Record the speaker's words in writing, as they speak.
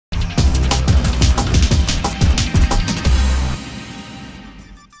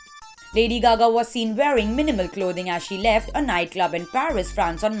Lady Gaga was seen wearing minimal clothing as she left a nightclub in Paris,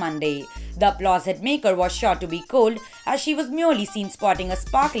 France on Monday. The applause hitmaker was sure to be cold as she was merely seen sporting a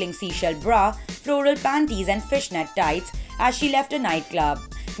sparkling seashell bra, floral panties and fishnet tights as she left a nightclub.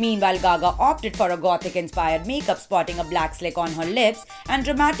 Meanwhile, Gaga opted for a gothic-inspired makeup, sporting a black slick on her lips and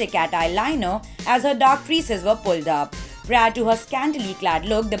dramatic cat eyeliner as her dark tresses were pulled up. Prior to her scantily clad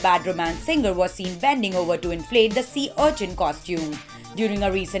look, the bad romance singer was seen bending over to inflate the sea urchin costume. During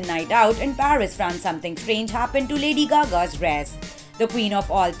a recent night out in Paris, France, something strange happened to Lady Gaga's dress. The queen of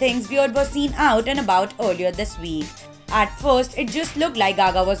all things weird was seen out and about earlier this week. At first, it just looked like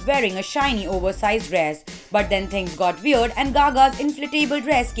Gaga was wearing a shiny oversized dress, but then things got weird and Gaga's inflatable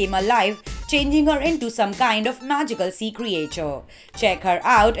dress came alive, changing her into some kind of magical sea creature. Check her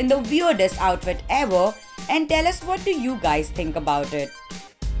out in the weirdest outfit ever and tell us what do you guys think about it.